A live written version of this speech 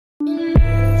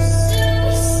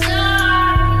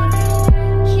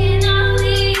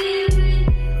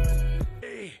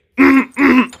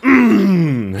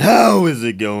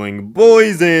it going,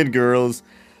 boys and girls?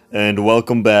 And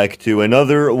welcome back to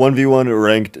another 1v1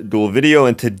 ranked duel video.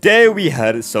 And today we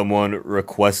had someone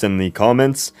request in the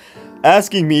comments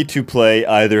asking me to play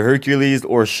either Hercules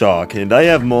or Shock. And I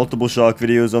have multiple Shock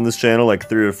videos on this channel, like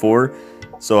 3 or 4.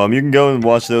 So you can go and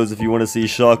watch those if you want to see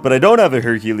Shock. But I don't have a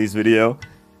Hercules video.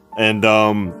 And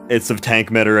it's a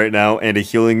tank meta right now and a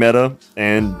healing meta.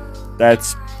 And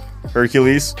that's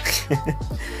Hercules.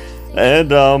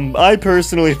 And I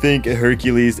personally think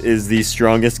Hercules is the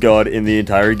strongest god in the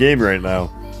entire game right now.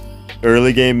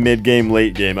 Early game, mid game,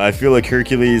 late game. I feel like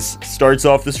Hercules starts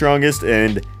off the strongest,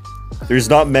 and there's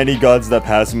not many gods that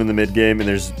pass him in the mid game, and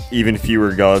there's even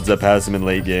fewer gods that pass him in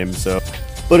late game, so.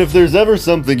 But if there's ever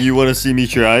something you want to see me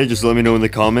try, just let me know in the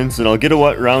comments, and I'll get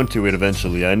around to it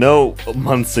eventually. I know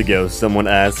months ago someone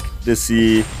asked to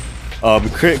see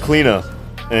Crit Kleena.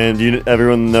 And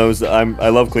everyone knows that I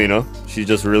love Kleena. She's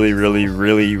just really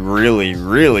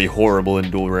horrible in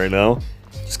Duel right now.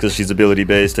 Just because she's ability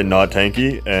based and not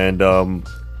tanky. And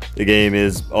the game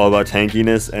is all about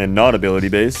tankiness and not ability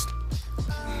based.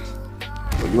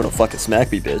 Oh, you wanna fucking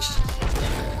smack me, bitch.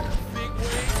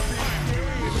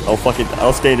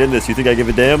 I'll stay in this. You think I give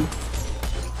a damn?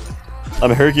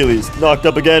 I'm Hercules. Knocked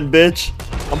up again, bitch.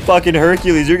 I'm fucking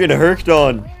Hercules. You're getting herked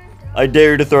on. I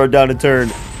dare you to throw it down and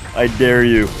turn. I dare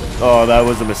you. Oh, that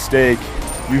was a mistake.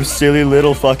 You silly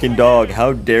little fucking dog.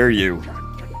 How dare you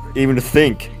even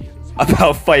think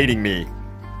about fighting me?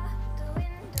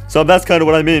 So that's kind of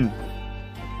what I mean.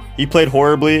 He played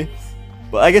horribly.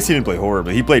 Well, I guess he didn't play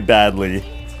horribly. He played badly.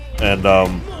 And,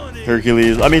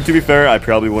 Hercules. I mean, to be fair, I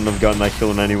probably wouldn't have gotten that kill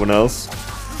on anyone else.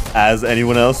 As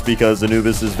anyone else, because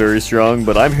Anubis is very strong.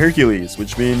 But I'm Hercules,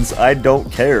 which means I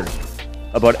don't care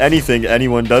about anything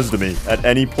anyone does to me at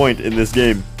any point in this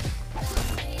game.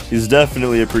 He's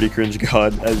definitely a pretty cringe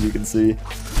god, as you can see.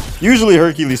 Usually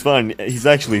Hercules fun. He's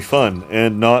actually fun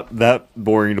and not that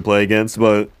boring to play against,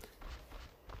 but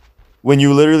when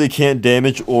you literally can't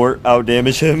damage or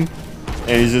out-damage him,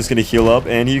 and he's just gonna heal up,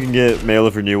 and you can get Mail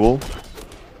of Renewal,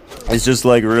 it's just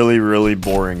like really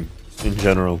boring in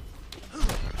general.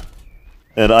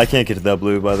 And I can't get to that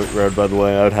blue by the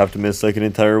way. I would have to miss like an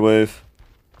entire wave.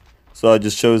 So I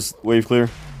just chose wave clear.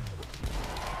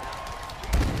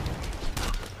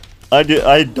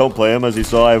 I don't play him, as you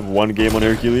saw. I have one game on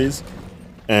Hercules,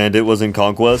 and it was in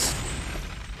Conquest.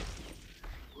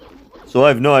 So I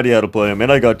have no idea how to play him,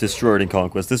 and I got destroyed in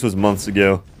Conquest. This was months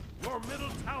ago.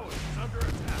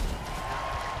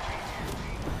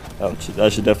 Ouch, I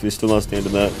should definitely still not stand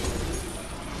in that.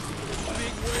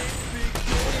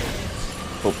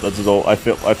 Oh, that's his ult. I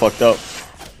fucked up.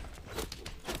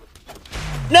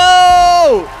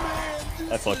 No!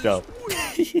 I fucked up.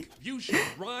 You should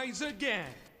rise again.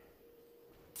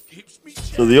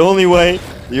 So the only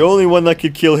one that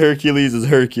could kill Hercules is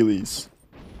Hercules.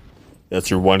 That's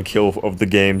your one kill of the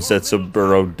game,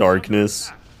 Setsuburrow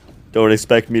Darkness. Don't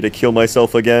expect me to kill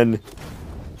myself again.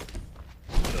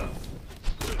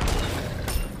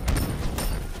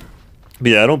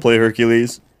 But yeah, I don't play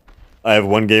Hercules. I have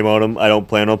one game on him. I don't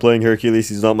plan on playing Hercules.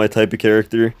 He's not my type of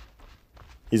character.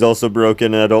 He's also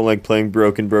broken, and I don't like playing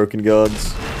broken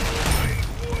gods.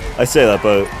 I say that,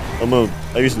 but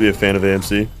I used to be a fan of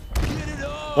AMC.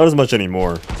 Not as much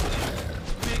anymore.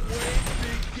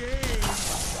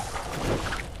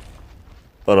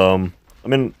 But, I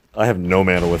mean, I have no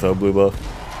mana without blue buff.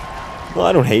 No,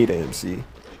 I don't hate AMC.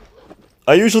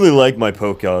 I usually like my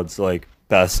poke gods, like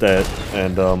Bastet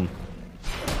and,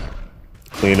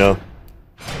 Kleena.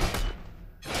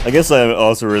 I guess I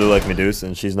also really like Medusa,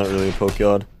 and she's not really a poke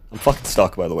god. I'm fucking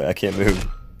stuck, by the way. I can't move.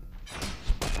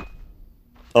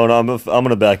 Oh no, I'm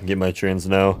gonna back and get my trans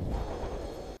now.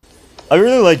 I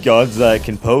really like gods that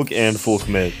can poke and full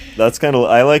commit. That's kind of...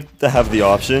 I like to have the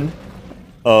option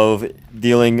of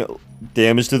dealing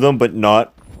damage to them, but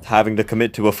not having to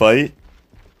commit to a fight.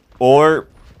 Or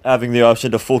having the option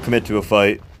to full commit to a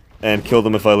fight and kill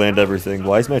them if I land everything.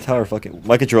 Why is my tower fucking...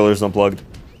 My controller's unplugged.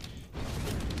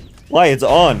 Why? It's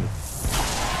on.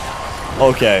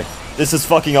 Okay. This is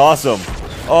fucking awesome.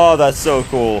 Oh, that's so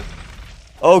cool.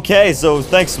 Okay, so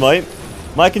thanks, Smite.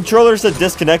 My controller said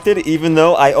disconnected, even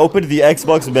though I opened the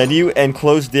Xbox menu and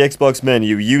closed the Xbox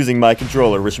menu using my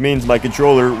controller, which means my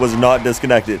controller was not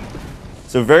disconnected.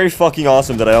 So very fucking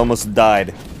awesome that I almost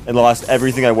died and lost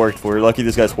everything I worked for. Lucky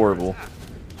this guy's horrible.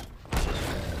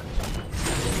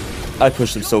 I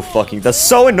pushed him so fucking... That's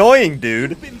so annoying,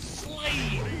 dude!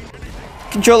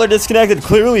 Controller disconnected,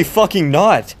 clearly fucking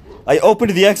not. I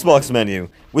opened the Xbox menu,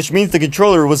 which means the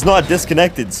controller was not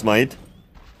disconnected, Smite.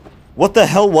 What the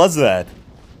hell was that?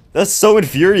 That's so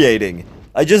infuriating.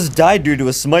 I just died due to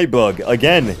a Smite bug,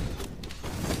 again.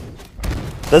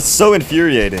 That's so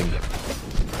infuriating.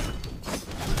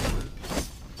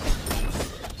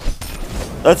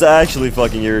 That's actually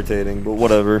fucking irritating, but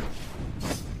whatever.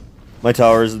 My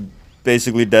tower is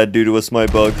basically dead due to a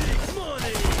smite bug.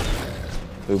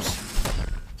 Oops.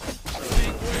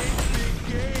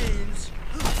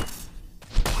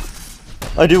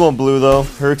 I do want blue though.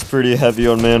 Herc's pretty heavy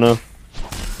on mana.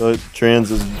 But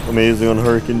trans is amazing on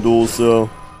Herc and Duel, so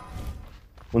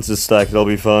once it's stacked, I'll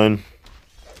be fine.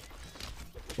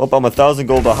 Well, I'm 1,000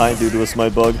 gold behind due to a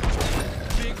smite bug.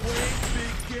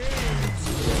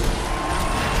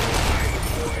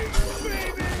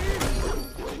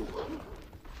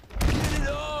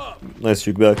 Nice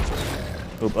juke back.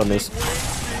 Oh, I missed.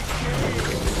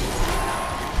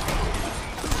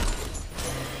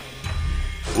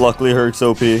 Luckily, Herc's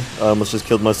OP. I almost just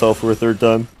killed myself for a third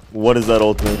time. What is that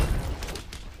ultimate?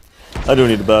 I do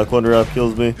need a back. One wrap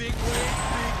kills me.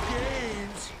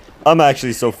 I'm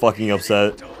actually so fucking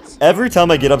upset. Every time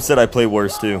I get upset, I play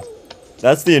worse too.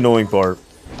 That's the annoying part.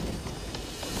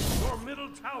 Your middle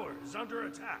tower is under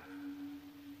attack.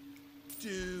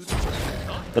 Dude.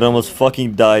 It almost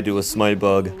fucking died to a smite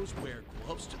bug. I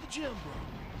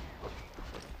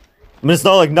mean, it's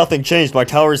not like nothing changed. My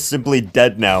tower is simply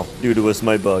dead now due to a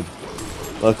smite bug.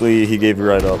 Luckily, he gave it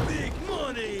right up.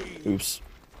 Oops.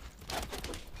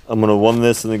 I'm gonna one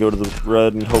this and then go to the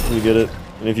red and hopefully get it.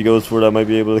 And if he goes for it, I might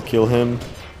be able to kill him.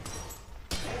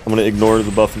 I'm gonna ignore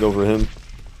the buff and go for him.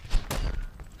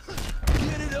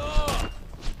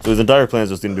 So his entire plan is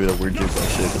just gonna do that weird juke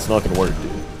shit. It's not gonna work,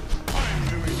 dude.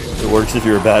 It works if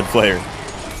you're a bad player.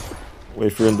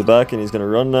 Wait for him to back and he's gonna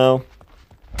run now.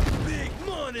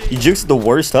 He jukes at the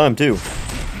worst time too.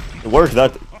 It worked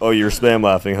that. Oh, you're spam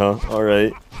laughing, huh?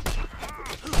 Alright.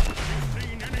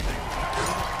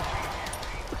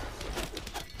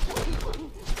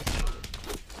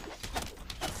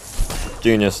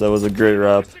 Genius, that was a great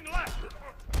wrap.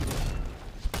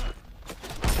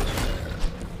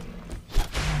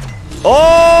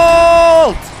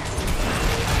 Ult!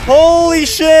 Holy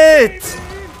shit!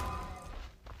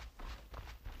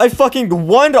 I fucking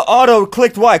one to auto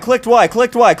clicked Y, clicked Y,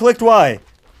 clicked Y, clicked Y.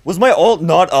 Was my ult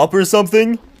not up or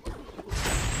something?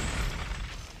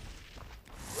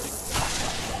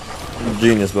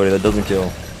 Genius, buddy, that doesn't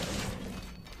kill.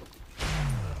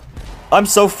 I'm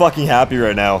so fucking happy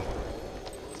right now.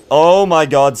 Oh my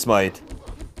god, Smite.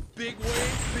 Big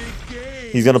wave, big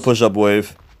game. He's gonna push up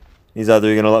wave. He's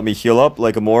either gonna let me heal up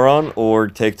like a moron or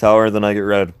take tower, then I get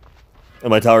red. And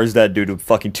my tower's dead due to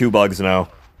fucking 2 bugs now.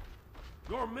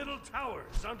 Your middle tower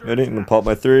is under Ready? I'm attack. gonna pop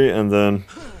my 3 and then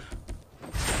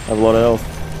have a lot of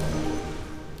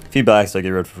health. If he backs, I get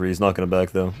red for free. He's not gonna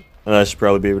back though. And I should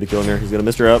probably be able to kill him here. He's gonna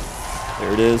Mr. Up.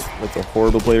 There it is. That's a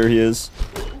horrible player he is.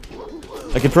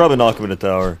 I could probably knock him in a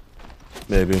tower.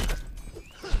 Maybe.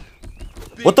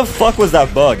 What the fuck was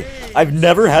that bug? I've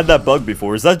never had that bug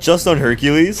before. Is that just on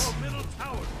Hercules? Middle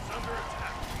tower is under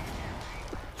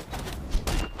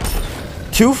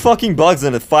attack. 2 fucking bugs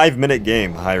in a 5-minute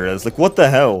game, high-res. Like, what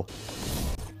the hell?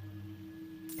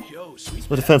 Yo, sweet.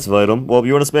 A defensive item. Well, if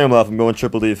you want to spam off, I'm going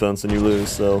triple defense and you lose,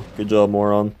 so good job,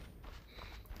 moron.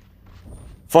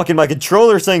 Fucking my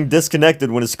controller saying disconnected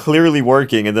when it's clearly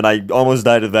working, and then I almost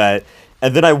died of that.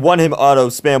 And then I won him auto,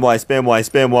 spam Y, spam Y,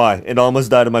 spam Y, and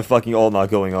almost died of my fucking ult not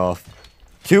going off.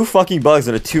 2 fucking bugs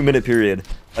in a 2-minute period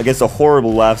against a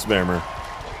horrible laugh spammer.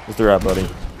 What's the wrap, buddy?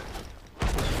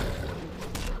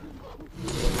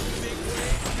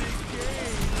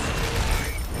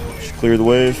 Just clear the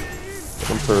wave.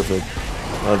 I'm perfect.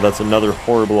 That's another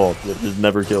horrible ult that just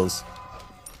never kills.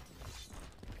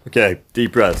 Okay,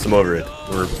 deep breaths. I'm over it.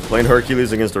 We're playing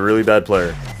Hercules against a really bad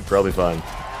player. We're probably fine.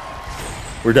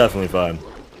 We're definitely fine.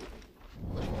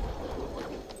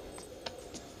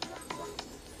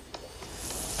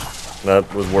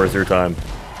 That was worth your time.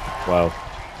 Wow.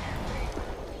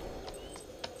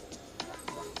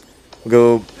 We'll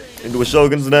go into a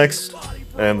Shogun's next,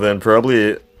 and then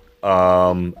probably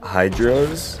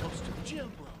Hydras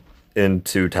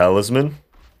into Talisman.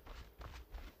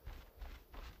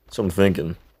 That's what I'm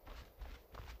thinking.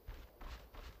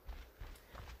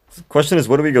 The question is,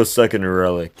 what do we go second in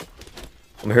Relic?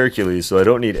 I'm Hercules, so I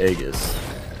don't need Aegis.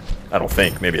 I don't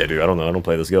think. Maybe I do. I don't know. I don't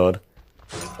play this god.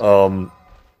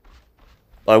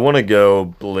 I want to go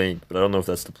Blink, but I don't know if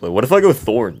that's the play. What if I go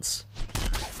Thorns?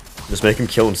 Just make him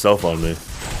kill himself on me.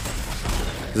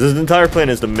 Because his entire plan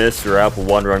is to miss or Apple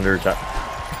 1 under attack.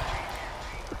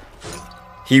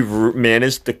 He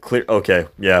managed to clear... Okay,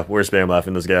 yeah, we're spam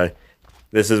laughing this guy.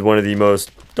 This is one of the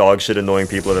most dog shit annoying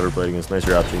people I've ever played against. Nice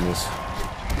rap, genius.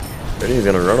 Ready? He's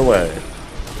gonna run away.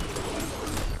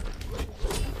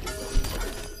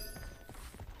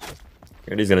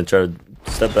 And he's gonna try to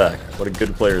step back. What a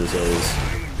good player this is.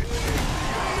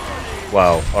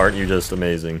 Wow, aren't you just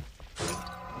amazing?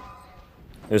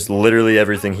 There's literally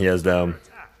everything he has down.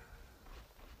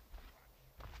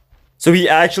 So he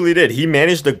actually did. He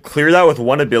managed to clear that with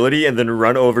one ability and then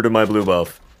run over to my blue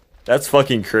buff. That's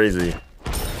fucking crazy.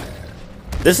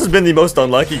 This has been the most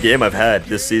unlucky game I've had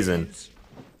this season.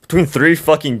 Between 3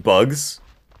 fucking bugs.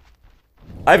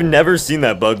 I've never seen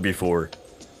that bug before.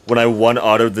 When I one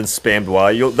autoed then spammed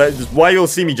Y. That's why you'll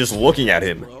see me just looking at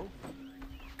him.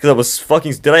 Because I was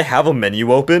fucking... Did I have a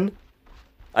menu open?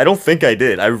 I don't think I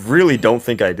did. I really don't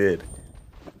think I did.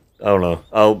 I don't know.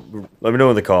 Let me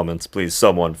know in the comments, please.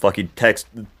 Someone fucking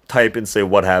type and say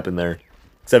what happened there.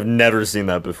 Because I've never seen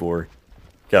that before.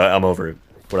 Okay, I'm over it.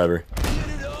 Whatever.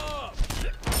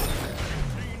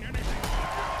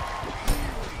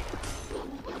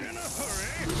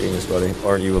 Genius, buddy.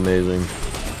 Aren't you amazing?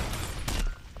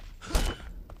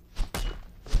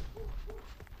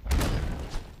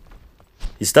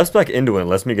 He steps back into it and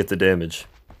lets me get the damage.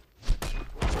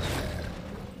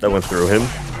 That went through him.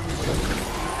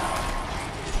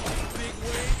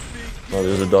 Oh,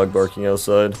 there's a dog barking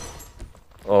outside.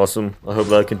 Awesome. I hope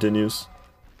that continues.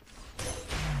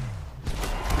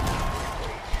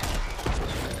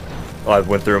 Oh, I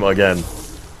went through him again.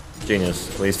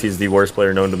 Genius. At least he's the worst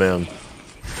player known to man.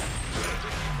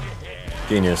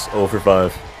 Genius. 0 for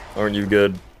 5. Aren't you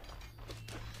good?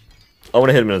 I want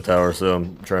to hit him in the tower, so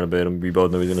I'm trying to bait him. We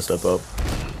both know he's going to step up.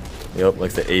 Yep,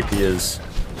 like the AP is.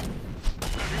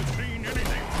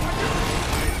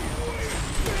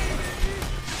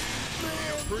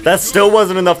 That still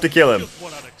wasn't enough to kill him.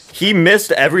 He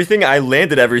missed everything, I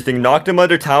landed everything, knocked him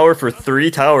under tower for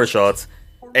 3 tower shots,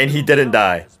 and he didn't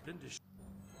die.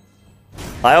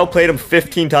 I outplayed him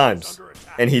 15 times,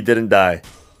 and he didn't die.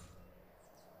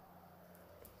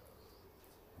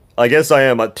 I guess I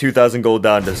am at 2,000 gold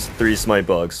down to 3 smite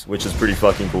bugs, which is pretty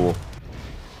fucking cool.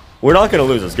 We're not going to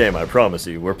lose this game, I promise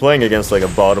you. We're playing against like a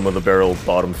bottom of the barrel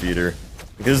bottom feeder.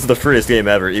 This is the freest game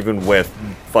ever, even with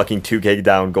fucking 2k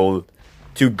down gold.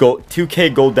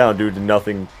 2k gold down due to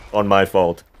nothing on my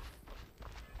fault.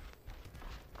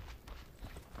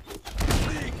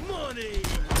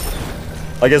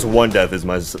 I guess 1 death is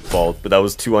my fault, but that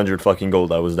was 200 fucking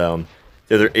gold I was down.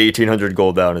 The other 1,800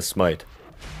 gold down is Smite.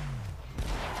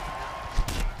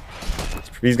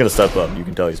 He's gonna step up, you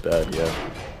can tell he's bad, yeah.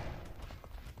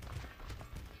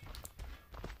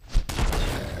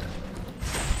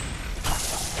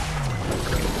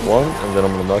 One, and then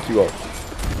I'm gonna knock you off.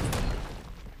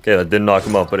 Okay, that didn't knock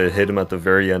him off, but it hit him at the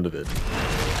very end of it.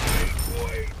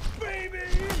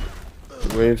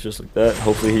 Good waves, just like that.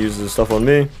 Hopefully he uses his stuff on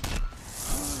me.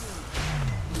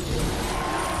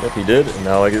 Yep, he did, and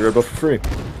now I get red buff for free.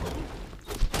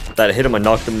 That hit him, I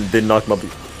knocked him, didn't knock him up.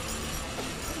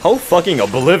 How fucking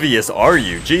oblivious are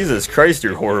you? Jesus Christ,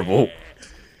 you're horrible.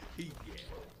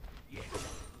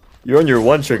 You're on your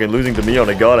 1 trick and losing to me on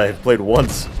a god I have played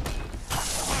once.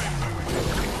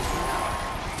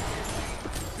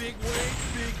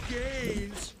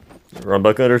 Run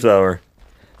back under tower.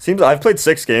 Seems I've played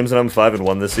 6 games and I'm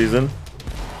 5-1 this season.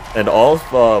 And all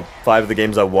 5 of the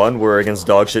games I won were against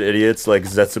dogshit idiots like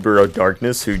Zetsuburo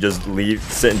Darkness who just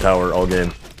sit in tower all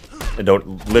game. And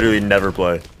literally never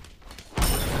play.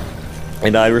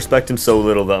 And I respect him so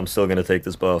little that I'm still gonna take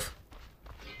this buff.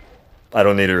 I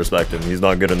don't need to respect him. He's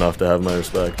not good enough to have my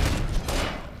respect.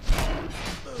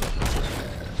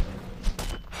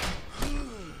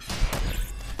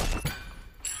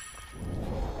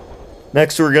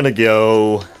 Next we're gonna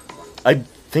go... I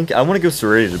think I want to go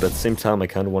Serrated, but at the same time I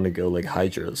kind of want to go like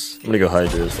Hydras. I'm gonna go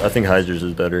Hydras. I think Hydras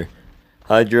is better.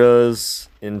 Hydras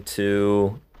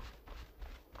into...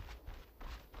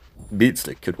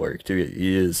 Beatstick could work too.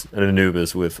 He is an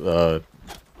Anubis with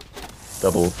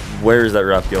double. Where is that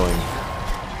wrap going?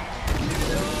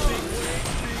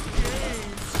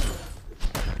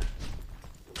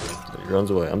 He runs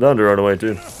away. I'm down to run away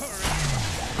too.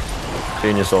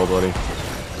 Genius all, buddy.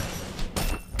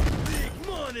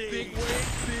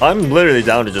 I'm literally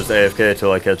down to just AFK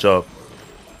till I catch up.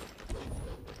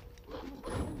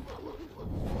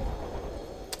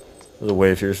 There's a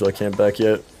wave here, so I can't back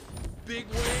yet.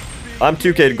 I'm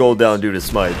 2k gold down due to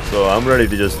Smite, so I'm ready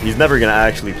to just... He's never going to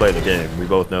actually play the game. We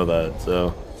both know that,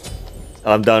 so...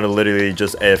 I'm down to literally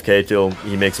just AFK till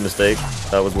he makes a mistake.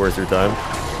 That was worth your time.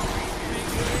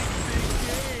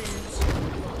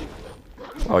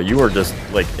 Oh, you are just,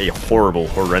 like, a horrible,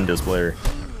 horrendous player.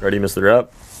 Ready, Mr.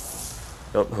 Rap?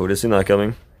 Oh, Hodisi not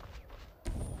coming.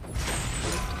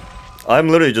 I'm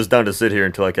literally just down to sit here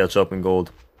until I catch up in gold.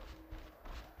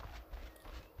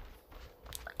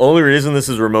 Only reason this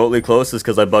is remotely close is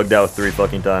because I bugged out 3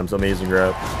 fucking times. Amazing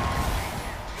grab.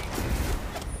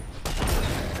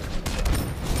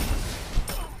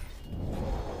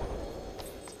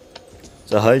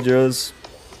 The Hydras.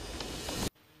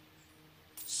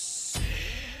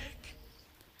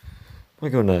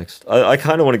 Where do I go next? I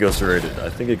kind of want to go serrated. I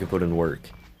think I could put in work.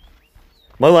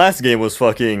 My last game was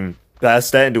fucking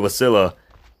Bastet into Wasilla.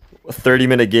 A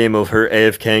 30-minute game of her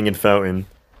AFKing in Fountain.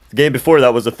 The game before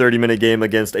that was a 30-minute game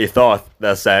against a Thoth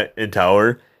that sat in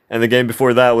Tower. And the game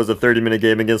before that was a 30-minute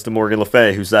game against a Morgan Le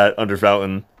Fay who sat under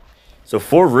Fountain. So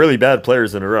 4 really bad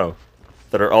players in a row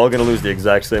that are all going to lose the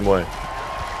exact same way.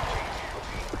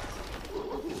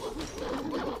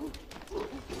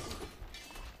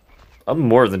 I'm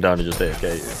more than down to just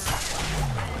AFK here.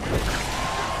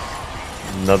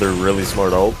 Another really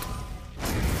smart ult.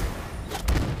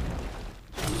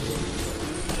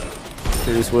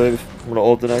 Serious wave. I'm gonna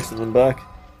ult the next and then back.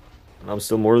 And I'm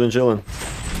still more than chilling.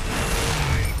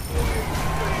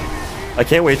 I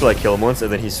can't wait till I kill him once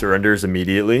and then he surrenders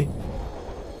immediately.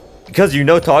 Because you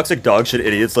know toxic dogshit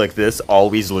idiots like this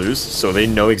always lose, so they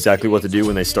know exactly what to do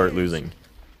when they start losing.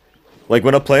 Like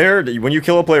when you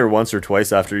kill a player once or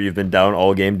twice after you've been down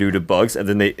all game due to bugs and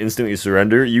then they instantly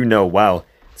surrender, you know, wow,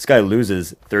 this guy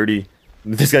loses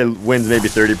this guy wins maybe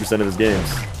 30% of his games.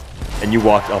 And you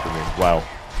walked up at me. Wow.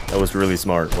 That was really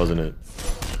smart, wasn't it?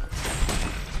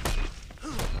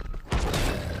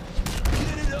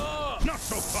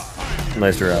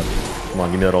 Nice grab. Come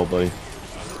on, give me that ult, buddy.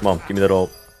 Come on, give me that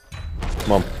ult.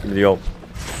 Come on, give me the ult.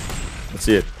 Let's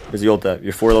see it. Where's the ult at?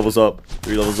 You're 4 levels up.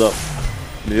 3 levels up.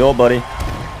 Give me the ult, buddy.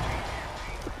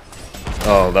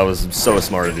 Oh, that was so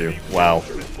smart of you. Wow.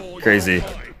 Crazy.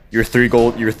 You're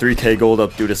 3K gold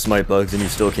up due to smite bugs and you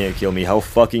still can't kill me. How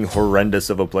fucking horrendous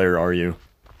of a player are you?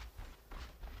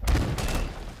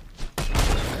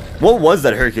 What was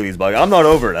that Hercules bug? I'm not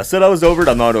over it. I said I was over it.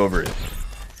 I'm not over it.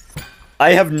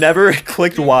 I have never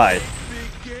clicked Y.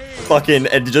 Fucking,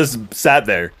 and just sat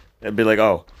there and be like,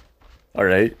 oh,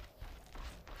 alright.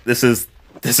 This is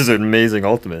an amazing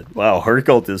ultimate. Wow, Herc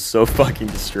ult is so fucking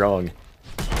strong.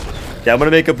 Okay, I'm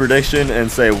gonna make a prediction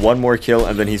and say 1 more kill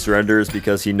and then he surrenders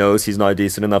because he knows he's not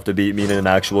decent enough to beat me in an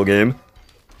actual game.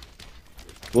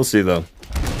 We'll see though.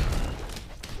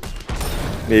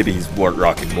 Maybe he's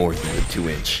rocking more than the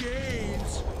 2-inch.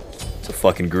 It's a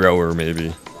fucking grower,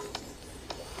 maybe.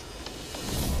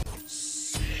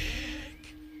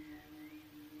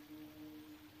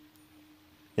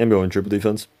 Yeah, I'm going triple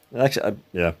defense. Actually,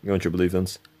 yeah, I'm going triple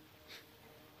defense.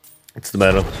 It's the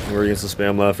meta. We're against the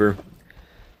spam laugher.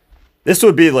 This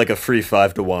would be like a free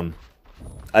 5-1.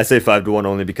 I say 5-1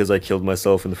 only because I killed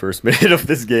myself in the first minute of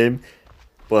this game.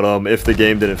 But if the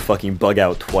game didn't fucking bug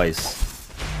out twice.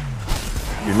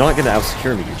 You're not gonna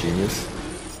outsecure me, you genius.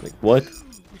 Like, what?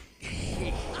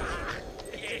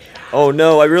 Oh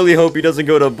no, I really hope he doesn't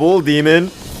go to Bull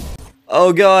Demon.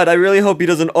 Oh god, I really hope he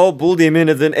doesn't ult Bull Demon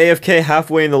and then AFK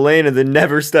halfway in the lane and then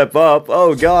never step up.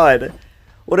 Oh god.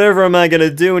 Whatever am I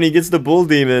gonna do when he gets the Bull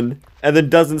Demon and then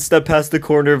doesn't step past the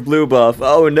corner of blue buff?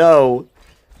 Oh no.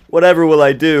 Whatever will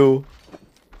I do?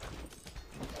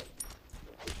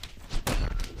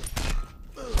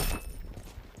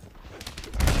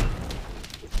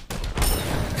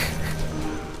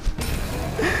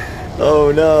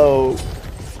 Oh no.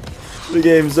 The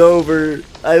game's over.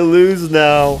 I lose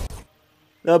now.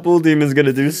 That Bull Demon's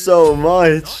gonna do so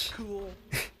much.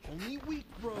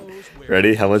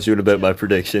 Ready? How much you wanna bet my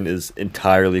prediction is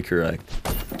entirely correct?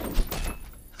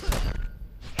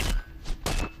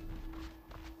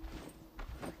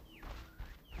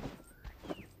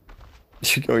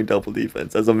 You're going double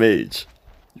defense as a mage.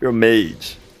 You're a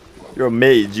mage. You're a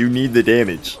mage. You need the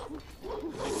damage.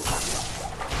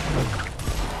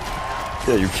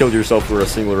 Yeah, you killed yourself for a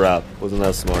single wrap. Wasn't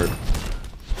that smart?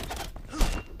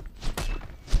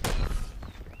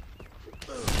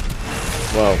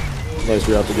 Wow. Nice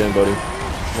wrap again, buddy.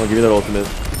 Come on, give me that ultimate.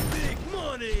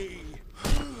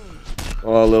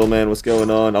 Oh, little man, what's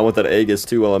going on? I want that Aegis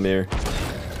too while I'm here.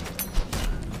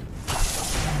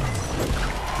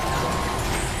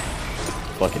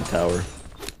 Fucking tower.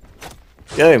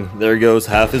 Okay, there goes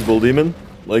half his Bull Demon.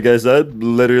 Like I said,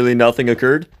 literally nothing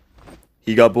occurred.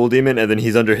 He got Bull Demon and then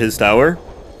he's under his tower.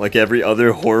 Like every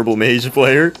other horrible mage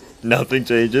player. Nothing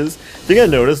changes. The thing I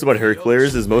noticed about Herc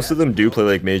players is most of them do play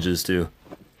like mages too.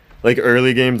 Like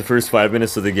early game, the first 5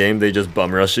 minutes of the game, they just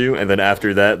bum rush you. And then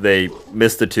after that, they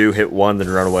miss the 2, hit 1, then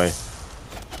run away.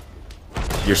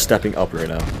 You're stepping up right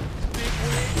now.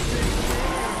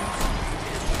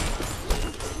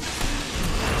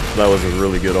 That was a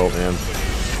really good ult, man.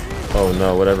 Oh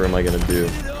no, whatever am I gonna do?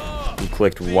 You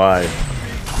clicked Y.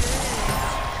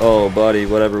 Oh, buddy,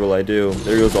 whatever will I do?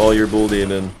 There goes all your Bull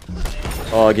Demon.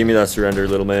 Oh, give me that surrender,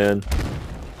 little man.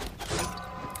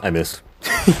 I missed.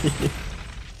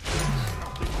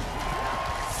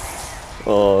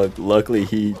 Oh, luckily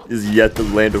he is yet to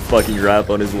land a fucking rap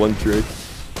on his one trick.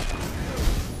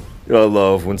 I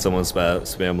love when someone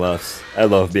spam laughs. I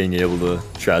love being able to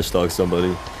trash talk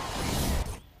somebody.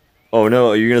 Oh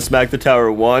no, you're gonna smack the tower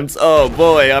once? Oh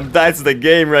boy, that's the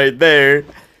game right there.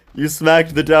 You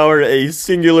smacked the tower a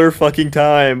singular fucking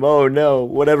time. Oh no,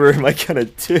 whatever am I gonna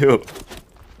do?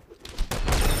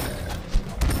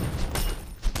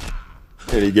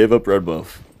 And he gave up red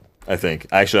buff, I think.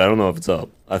 Actually, I don't know if it's up.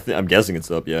 I'm guessing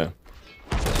it's up, yeah.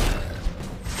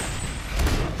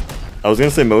 I was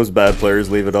gonna say most bad players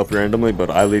leave it up randomly,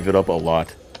 but I leave it up a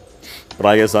lot. But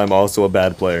I guess I'm also a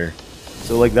bad player.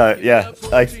 So like that, yeah,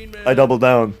 I double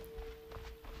down.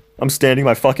 I'm standing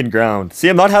my fucking ground. See,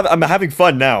 I'm having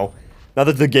fun now. Now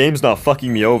that the game's not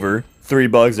fucking me over. 3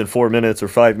 bugs in 4 minutes or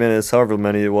 5 minutes, however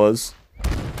many it was.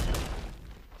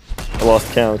 I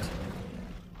lost count.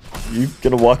 You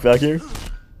gonna walk back here?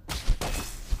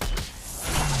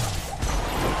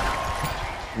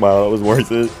 Wow, that was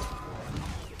worth it.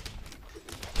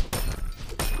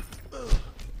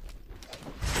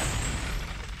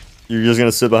 You're just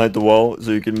gonna sit behind the wall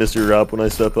so you can miss your rap when I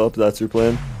step up? That's your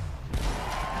plan?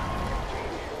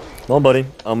 Come on, buddy.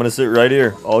 I'm gonna sit right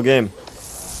here all game.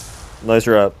 Nice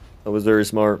rap. That was very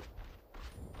smart.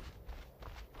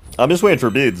 I'm just waiting for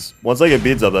beads. Once I get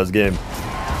beads up, that's game.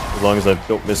 As long as I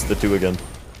don't miss the 2 again.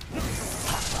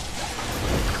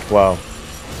 Wow.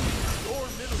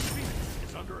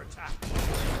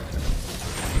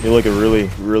 You're like a really,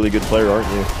 really good player,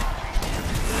 aren't you?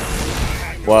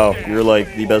 Wow, you're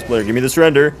like the best player. Give me the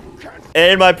surrender.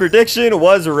 And my prediction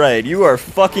was right. You are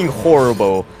fucking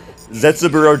horrible.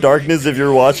 Zetsuburo Darkness, if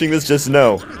you're watching this, just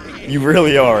know. You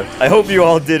really are. I hope you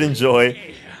all did enjoy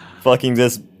fucking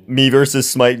this me versus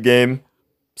Smite game.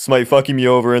 Smite fucking me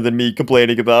over and then me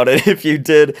complaining about it. If you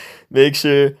did, make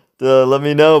sure to let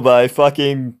me know by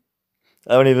fucking...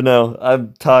 I don't even know.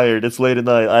 I'm tired. It's late at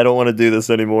night. I don't want to do this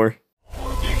anymore.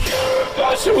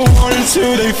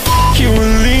 Until they fuck you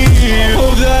and leave.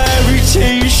 Hope that every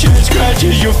tear you shed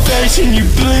scratches your face and you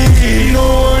bleed. No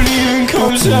one even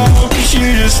comes out, cause you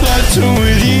just left to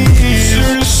with ease.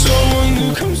 There's someone